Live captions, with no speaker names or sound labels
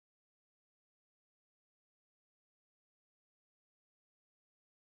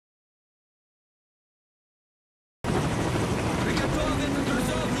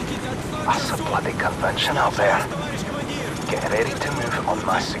conviction up there. Get ready to move on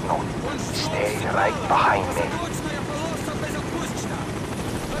my signal. Stay right behind me.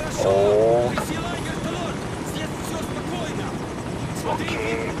 Hold.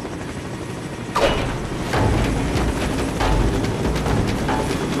 Okay.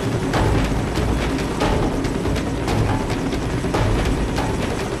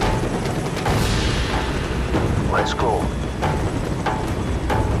 Let's go.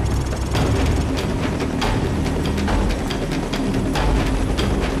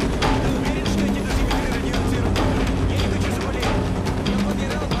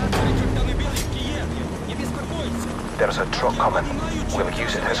 There's a truck coming. We'll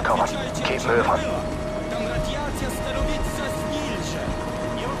use it as cover. Keep moving.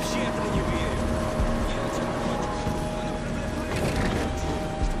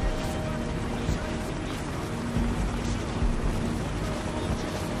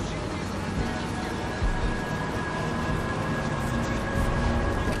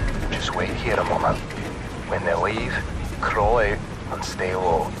 Just wait here a moment. When they leave, crawl out and stay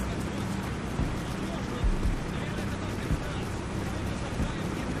low.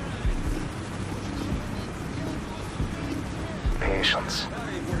 Patience.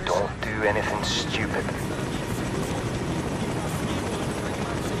 Don't do anything stupid.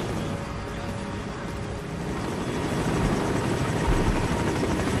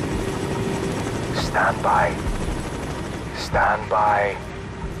 Stand by. Stand by.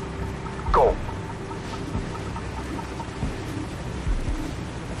 Go.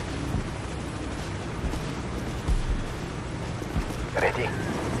 Ready?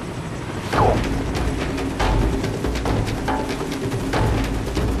 Go.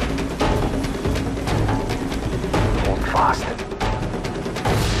 Hold fast.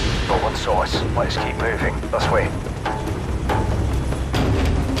 Rolling sauce. Let's keep moving. This way.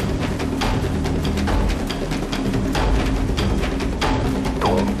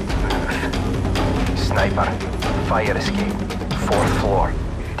 Don't move. Sniper. Fire escape. 4th floor.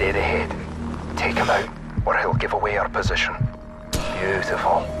 Dead ahead. Take him out, or he'll give away our position.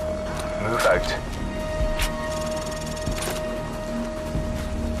 Beautiful. Move out.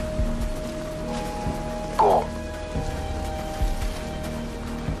 Go.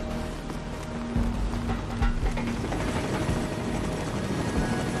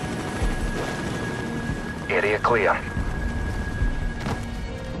 Area clear.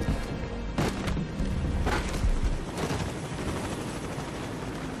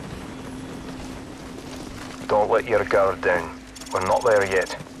 Don't let your guard down. We're not there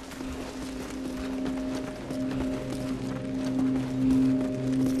yet.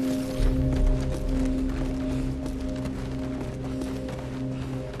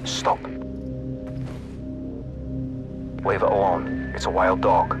 Stop. Leave it alone. It's a wild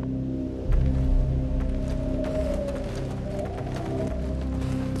dog.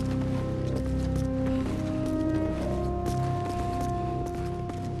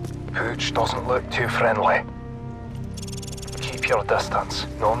 Pooch doesn't look too friendly. Keep your distance.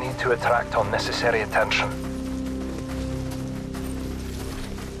 No need to attract unnecessary attention.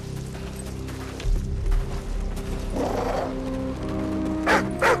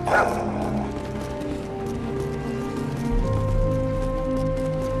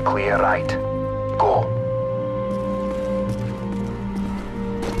 Clear right. Go.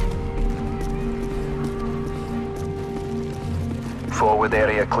 Forward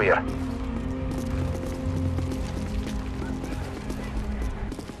area clear.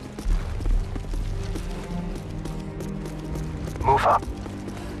 Move up.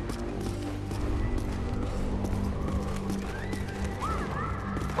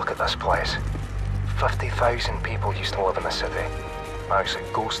 Look at this place. 50,000 people used to live in the city. Now it's a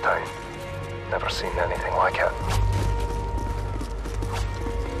ghost town. Never seen anything like it.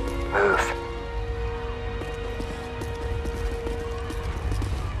 Move.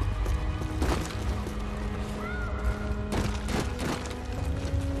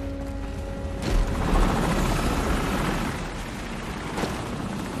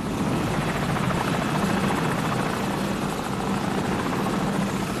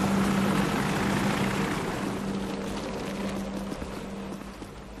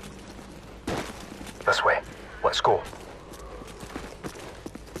 This way. Let's go.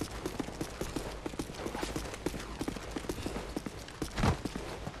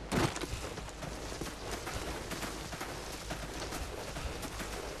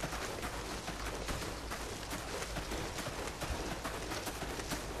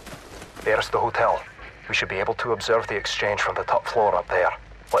 There's the hotel. We should be able to observe the exchange from the top floor up there.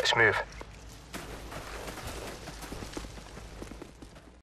 Let's move.